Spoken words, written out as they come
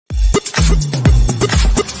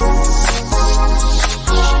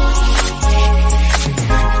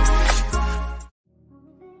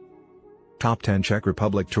Top 10 Czech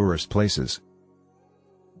Republic tourist places.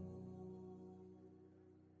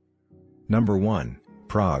 Number 1.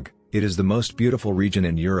 Prague. It is the most beautiful region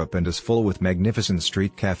in Europe and is full with magnificent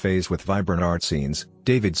street cafes with vibrant art scenes,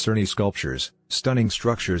 David Cerny sculptures, stunning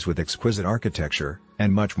structures with exquisite architecture,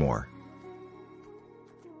 and much more.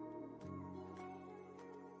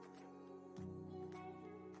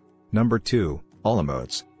 Number 2.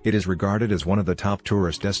 Olomouc. It is regarded as one of the top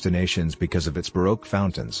tourist destinations because of its Baroque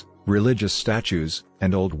fountains, religious statues,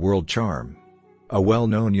 and old-world charm. A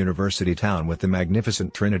well-known university town with the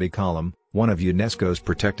magnificent Trinity Column, one of UNESCO's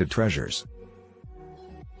protected treasures.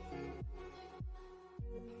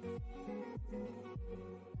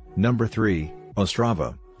 Number 3.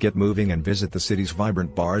 Ostrava. Get moving and visit the city's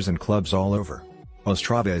vibrant bars and clubs all over.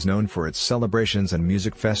 Ostrava is known for its celebrations and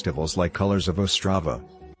music festivals like Colors of Ostrava.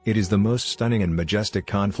 It is the most stunning and majestic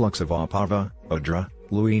conflux of Opava, Odra,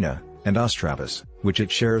 Luina, and Ostravas, which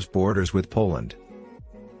it shares borders with Poland.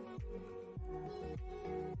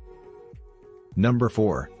 Number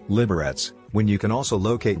 4. Liberec. When you can also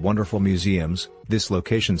locate wonderful museums, this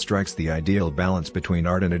location strikes the ideal balance between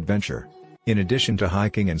art and adventure. In addition to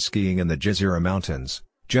hiking and skiing in the Jezera Mountains,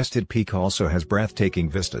 Jested Peak also has breathtaking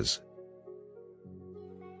vistas.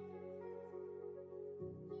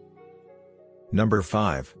 Number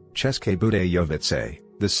 5. Cesky Krumlov.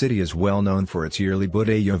 The city is well known for its yearly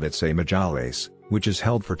Budějovice Majales, which is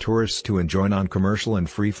held for tourists to enjoy non-commercial and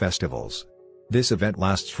free festivals. This event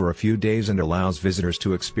lasts for a few days and allows visitors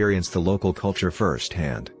to experience the local culture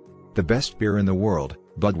firsthand. The best beer in the world,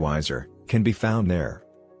 Budweiser, can be found there.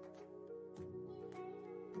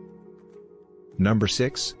 Number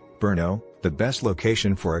 6. Brno. The best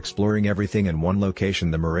location for exploring everything in one location.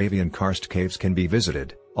 The Moravian Karst Caves can be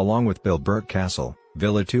visited, along with Bilbert Castle,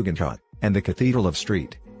 Villa Tugendhat, and the Cathedral of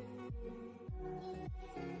St.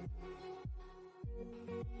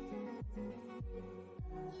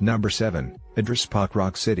 Number 7. Idris-Pak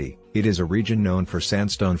Rock City. It is a region known for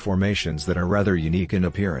sandstone formations that are rather unique in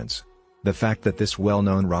appearance. The fact that this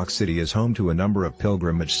well-known rock city is home to a number of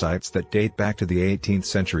pilgrimage sites that date back to the 18th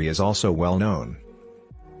century is also well known.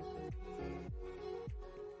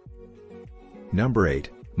 Number 8.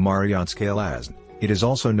 Mariánské Lázně. It is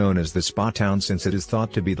also known as the Spa Town since it is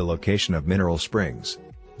thought to be the location of mineral springs.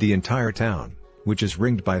 The entire town, which is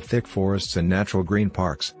ringed by thick forests and natural green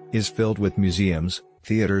parks, is filled with museums,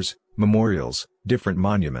 theaters, memorials, different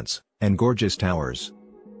monuments, and gorgeous towers.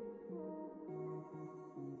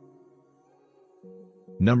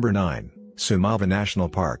 Number 9. Šumava National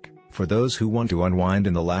Park. For those who want to unwind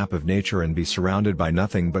in the lap of nature and be surrounded by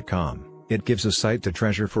nothing but calm, it gives a sight to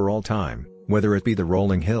treasure for all time, whether it be the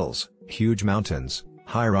rolling hills, huge mountains,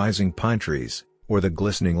 high-rising pine trees, or the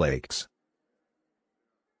glistening lakes.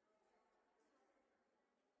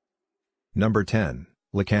 Number 10.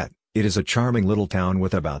 Leket. It is a charming little town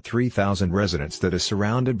with about 3,000 residents that is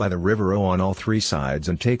surrounded by the River O on all three sides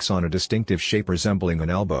and takes on a distinctive shape resembling an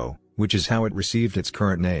elbow, which is how it received its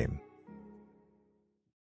current name.